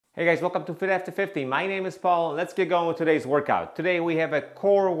Hey guys, welcome to Fit After 50. My name is Paul and let's get going with today's workout. Today we have a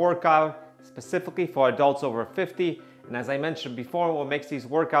core workout specifically for adults over 50. And as I mentioned before, what makes these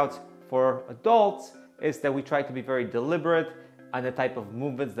workouts for adults is that we try to be very deliberate on the type of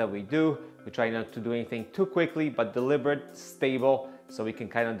movements that we do. We try not to do anything too quickly, but deliberate, stable, so we can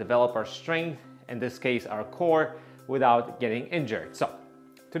kind of develop our strength, in this case our core, without getting injured. So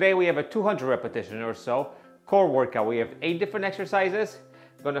today we have a 200 repetition or so core workout. We have 8 different exercises.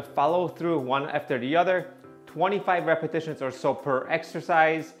 Going to follow through one after the other, 25 repetitions or so per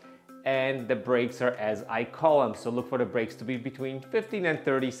exercise, and the breaks are as I call them. So look for the breaks to be between 15 and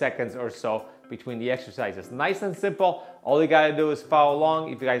 30 seconds or so between the exercises. Nice and simple. All you gotta do is follow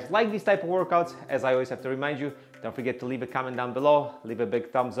along. If you guys like these type of workouts, as I always have to remind you, don't forget to leave a comment down below, leave a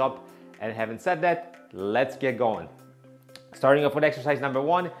big thumbs up. And having said that, let's get going. Starting off with exercise number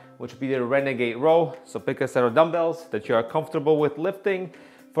 1, which would be the renegade row. So pick a set of dumbbells that you are comfortable with lifting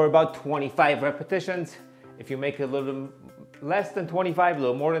for about 25 repetitions. If you make it a little less than 25, a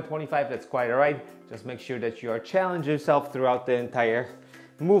little more than 25, that's quite all right. Just make sure that you are challenging yourself throughout the entire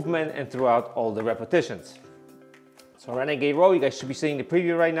movement and throughout all the repetitions. So renegade row, you guys should be seeing the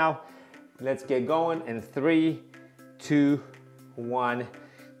preview right now. Let's get going in 3, 2, 1.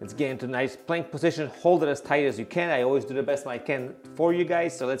 Let's get into a nice plank position. Hold it as tight as you can. I always do the best I can for you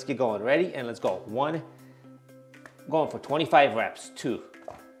guys. So let's get going. Ready? And let's go. 1, going for 25 reps. 2,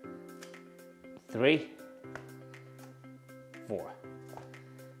 3, 4,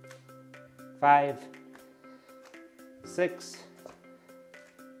 5, 6,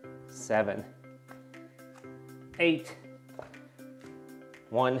 7, 8,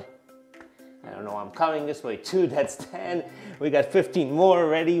 1. I don't know, I'm counting this way. 2, that's 10. We got 15 more.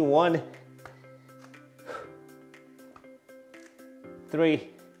 Ready? 1, 3,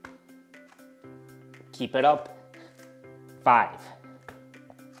 keep it up. 5,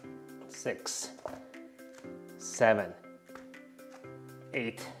 6, 7,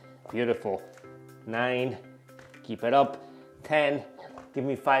 8, beautiful. 9, keep it up. 10, give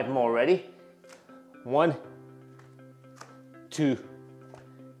me 5 more. Ready? 1, 2,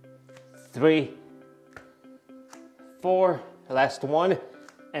 3, 4, last 1,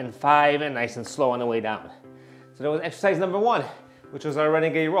 and 5, and nice and slow on the way down. So that was exercise number 1, which was our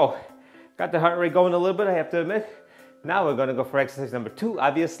renegade row. Got the heart rate going a little bit, I have to admit. Now we're gonna go for exercise number 2,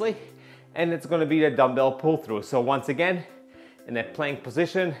 obviously, and it's gonna be the dumbbell pull through. So once again, in that plank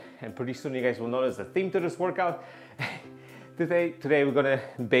position, and pretty soon you guys will notice the theme to this workout. Today we're gonna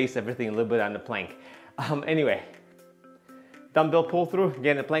base everything a little bit on the plank. Anyway, dumbbell pull through,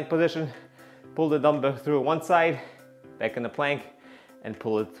 get in the plank position, pull the dumbbell through one side, back in the plank, and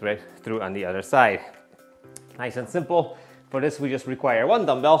pull it through on the other side. Nice and simple. For this, we just require 1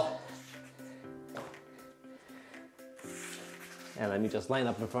 dumbbell. And let me just line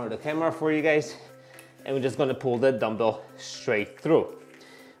up in front of the camera for you guys. And we're just gonna pull the dumbbell straight through.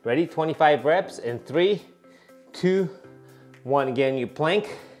 Ready? 25 reps in 3, 2, 1. Again, you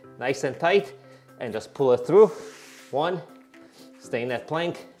plank, nice and tight, and just pull it through. 1, stay in that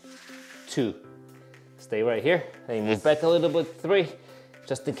plank. 2, stay right here. Then move back a little bit. 3,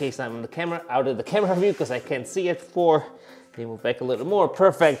 just in case I'm on the camera, out of the camera view because I can't see it. 4, then move back a little more.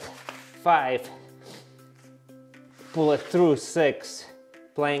 Perfect. 5, pull it through. 6,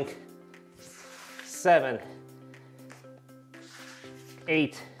 plank. 7,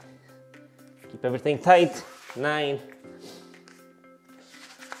 8, keep everything tight. 9,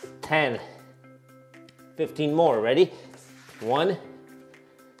 10, 15 more. Ready? 1,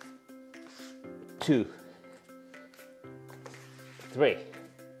 2, 3,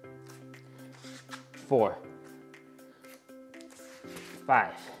 4,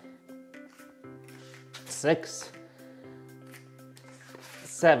 5, 6,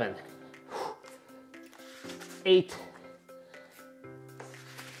 7, 8,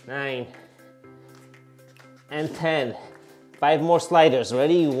 9, and 10. 5 more sliders.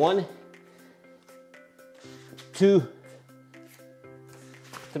 Ready? 1, 2,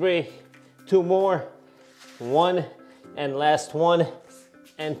 3, 2 more. 1, and last 1,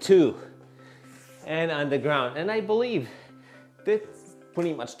 and 2. And on the ground. And I believe this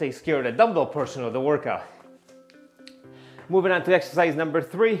pretty much takes care of the dumbbell portion of the workout. Moving on to exercise number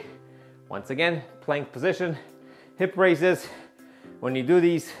 3. Once again, plank position, hip raises. When you do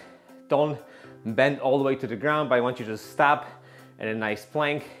these, don't bend all the way to the ground, but I want you to stop at a nice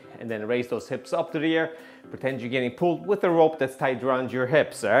plank and then raise those hips up to the air. Pretend you're getting pulled with a rope that's tied around your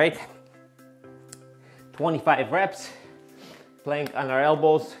hips, all right? 25 reps, plank on our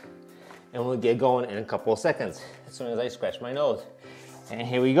elbows, and we'll get going in a couple of seconds as soon as I scratch my nose. And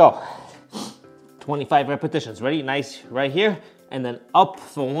here we go. 25 repetitions. Ready? Nice right here. and then up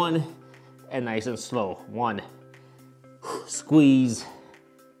for 1, and nice and slow. 1, squeeze,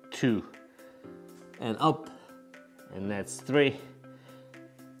 2, and up, and that's 3,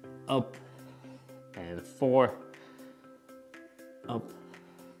 up, and 4, up,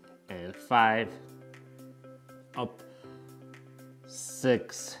 and 5, up,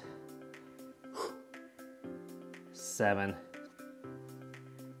 6, 7,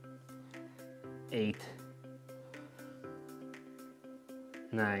 8,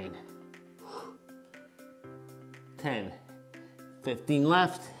 9, 10, 15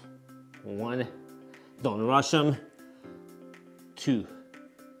 left. 1, don't rush them. 2,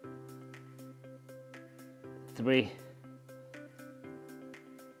 3,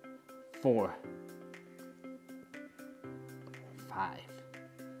 4, 5,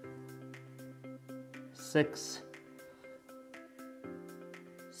 6,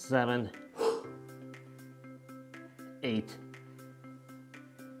 7, 8,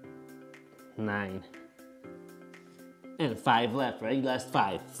 9, and 5 left. Ready? Last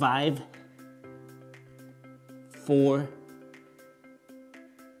 5. 5, 4,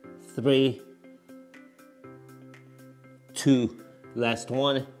 3, 2, last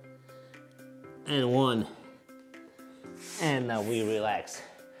 1, and 1. And now we relax.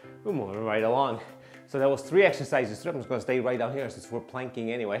 We're moving right along. So that was 3 exercises. I'm just gonna stay right down here since we're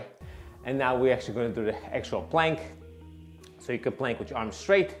planking anyway. And now we're actually gonna do the actual plank. So you can plank with your arms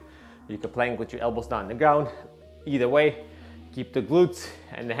straight, you can plank with your elbows down on the ground. Either way, keep the glutes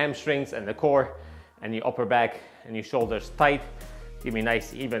and the hamstrings and the core and your upper back and your shoulders tight. Give me a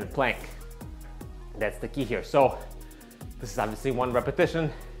nice even plank. That's the key here. So this is obviously 1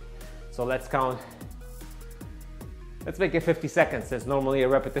 repetition. So let's count. Let's make it 50 seconds. Since normally a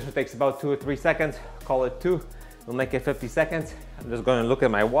repetition takes about 2 or 3 seconds, call it 2. We'll make it 50 seconds. I'm just gonna look at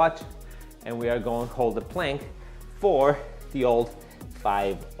my watch and we are going to hold the plank for the old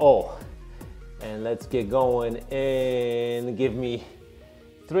 5-0. And let's get going and give me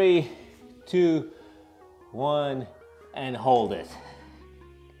 3, 2, 1, and hold it.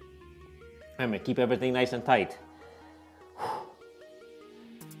 Remember, keep everything nice and tight.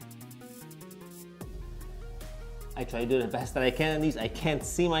 I try to do the best that I can in these. I can't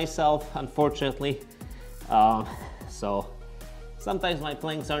see myself, unfortunately. So sometimes my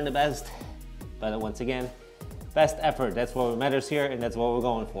planks aren't the best, but once again, best effort. That's what matters here, and that's what we're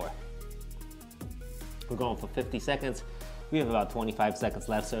going for. We're going for 50 seconds. We have about 25 seconds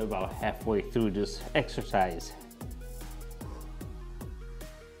left, so we're about halfway through this exercise.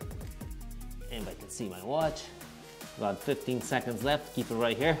 And I can see my watch. About 15 seconds left. Keep it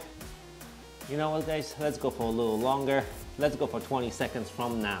right here. You know what, guys? Let's go for a little longer. Let's go for 20 seconds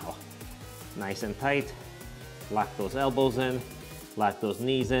from now. Nice and tight. Lock those elbows in. Lock those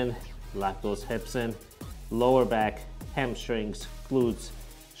knees in. Lock those hips in. Lower back, hamstrings, glutes,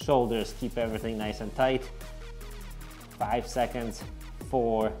 shoulders. Keep everything nice and tight. 5 seconds.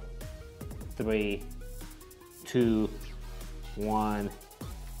 4, 3, 2, 1,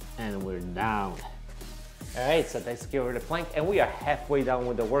 and we're down. All right, so let's give her the plank, and we are halfway done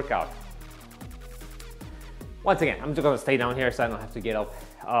with the workout. Once again, I'm just gonna stay down here so I don't have to get up.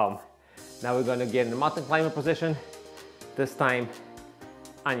 Now we're gonna get in the mountain climber position, this time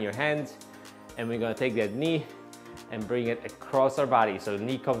on your hands, and we're gonna take that knee and bring it across our body. So the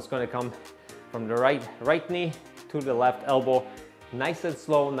knee gonna come from the right knee to the left elbow. Nice and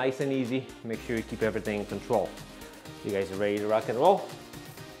slow, nice and easy. Make sure you keep everything in control. You guys are ready to rock and roll?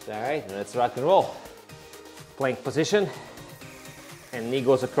 All right, let's rock and roll. Plank position, and knee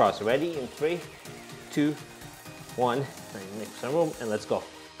goes across. Ready? In 3, 2, 1. And make some room, and let's go.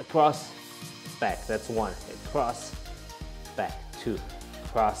 Across, back. That's 1. Across, back. 2.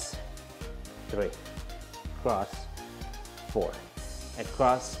 Across, 3. Across, 4.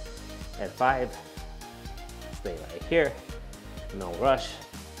 Across, at 5. Stay right here. No rush.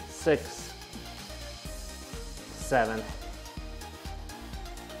 6, 7,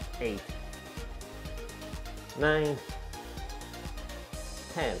 8, 9,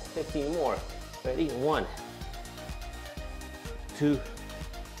 10, 15 more. Ready? 1, 2,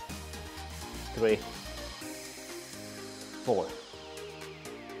 3, 4,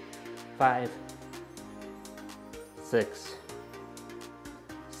 5, 6,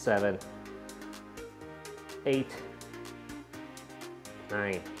 7, 8,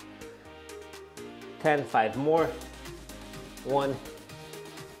 9, 10, 5 more. 1,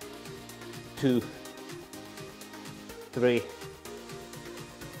 2, 3,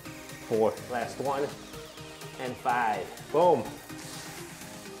 4, last 1, and 5. Boom.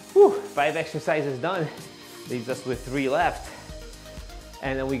 Whew, 5 exercises done. Leaves us with 3 left.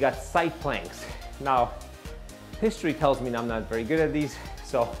 And then we got side planks. Now, history tells me I'm not very good at these,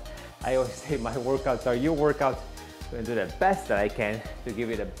 so I always say my workouts are your workouts. I'm gonna do the best that I can to give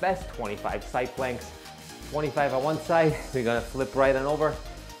you the best 25 side planks. 25 on one side, we're gonna flip right on over,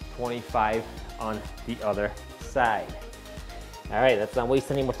 25 on the other side. All right, let's not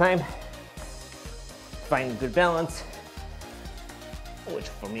waste any more time. Find a good balance, which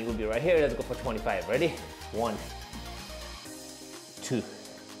for me will be right here. Let's go for 25, ready? 1, 2,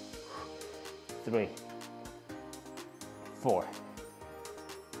 3, 4,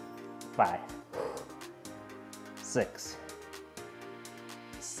 5, 6,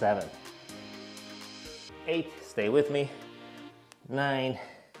 7, 8, stay with me, 9,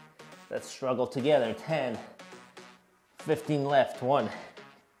 let's struggle together, 10, 15 left, 1,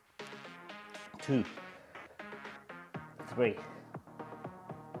 2, 3,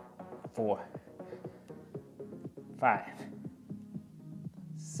 4, 5,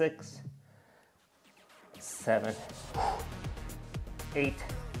 6, 7, 8,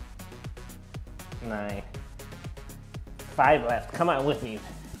 9, 5 left, come on with me,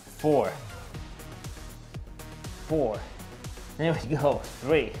 4, 4, there we go,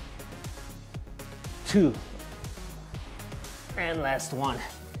 3, 2, and last one.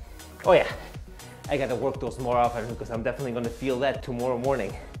 Oh yeah, I gotta work those more often because I'm definitely gonna feel that tomorrow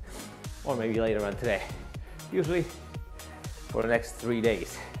morning or maybe later on today. Usually for the next 3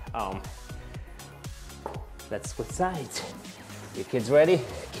 days. Let's switch sides. You kids ready?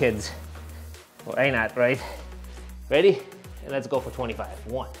 Kids, or ain't not, right? Ready? And let's go for 25.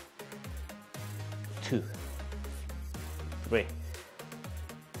 1, 2, 3,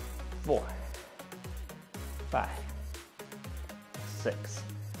 4, 5, 6,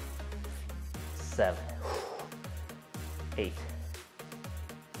 7, 8,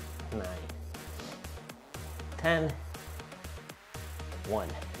 9, 10, 1.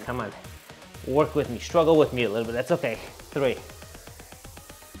 Come on, work with me, struggle with me a little bit, that's okay. 3,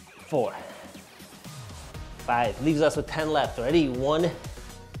 4, 5, leaves us with 10 left. Ready? 1,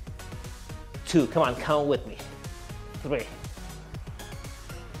 2, come on, count with me. 3,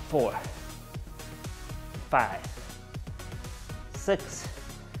 4, 5, 6,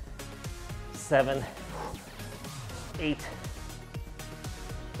 7, 8,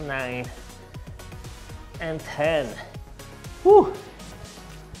 9, and 10. Whew.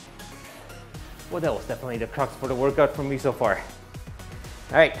 Well, that was definitely the crux for the workout for me so far.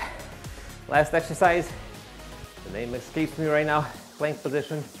 All right, last exercise. The name escapes me right now. Plank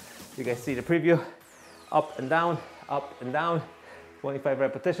position. You guys see the preview. Up and down, 25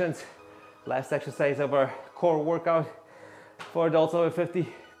 repetitions. Last exercise of our core workout for adults over 50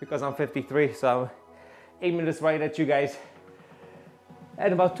 because I'm 53, so I'm aiming this right at you guys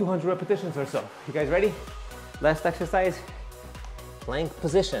at about 200 repetitions or so. You guys ready? Last exercise, plank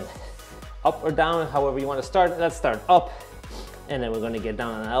position. Up or down, however you want to start. Let's start up, and then we're going to get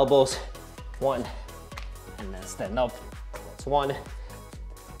down on our elbows. 1, and then stand up. That's 1,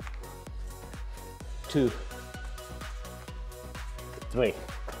 2, 3,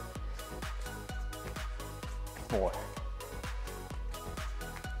 4,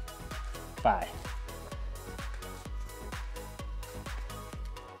 5,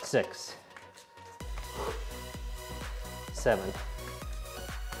 6, 7,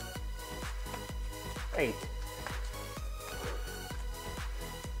 8,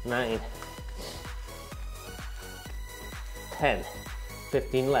 9, 10,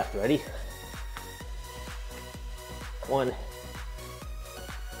 15 left, ready? 1,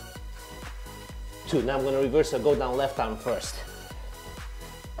 2, now I'm gonna reverse it, go down left arm first.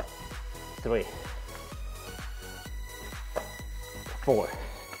 3, 4,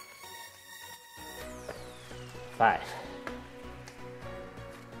 5,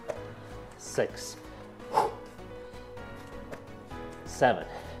 6, 7,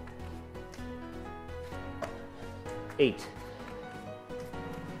 8,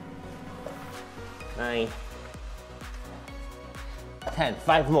 9, 10.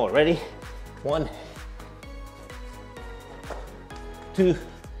 5 more, ready? 1, 2,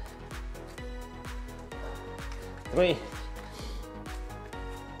 3,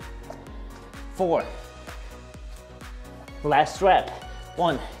 4. Last rep.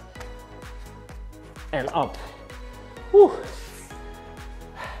 1, and up. Whew.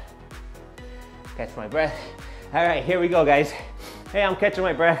 Catch my breath. All right, here we go, guys. Hey, I'm catching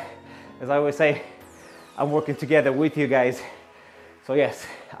my breath. As I always say, I'm working together with you guys. So yes,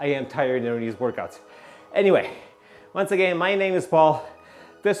 I am tired during these workouts. Anyway, once again, my name is Paul.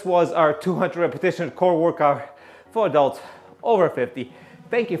 This was our 200 repetition core workout for adults over 50.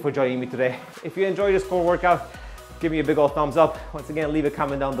 Thank you for joining me today. If you enjoyed this core workout, give me a big old thumbs up. Once again, leave a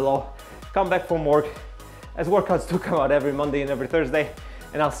comment down below. Come back for more. as workouts do come out every Monday and every Thursday.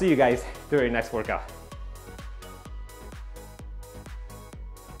 And I'll see you guys during your next workout.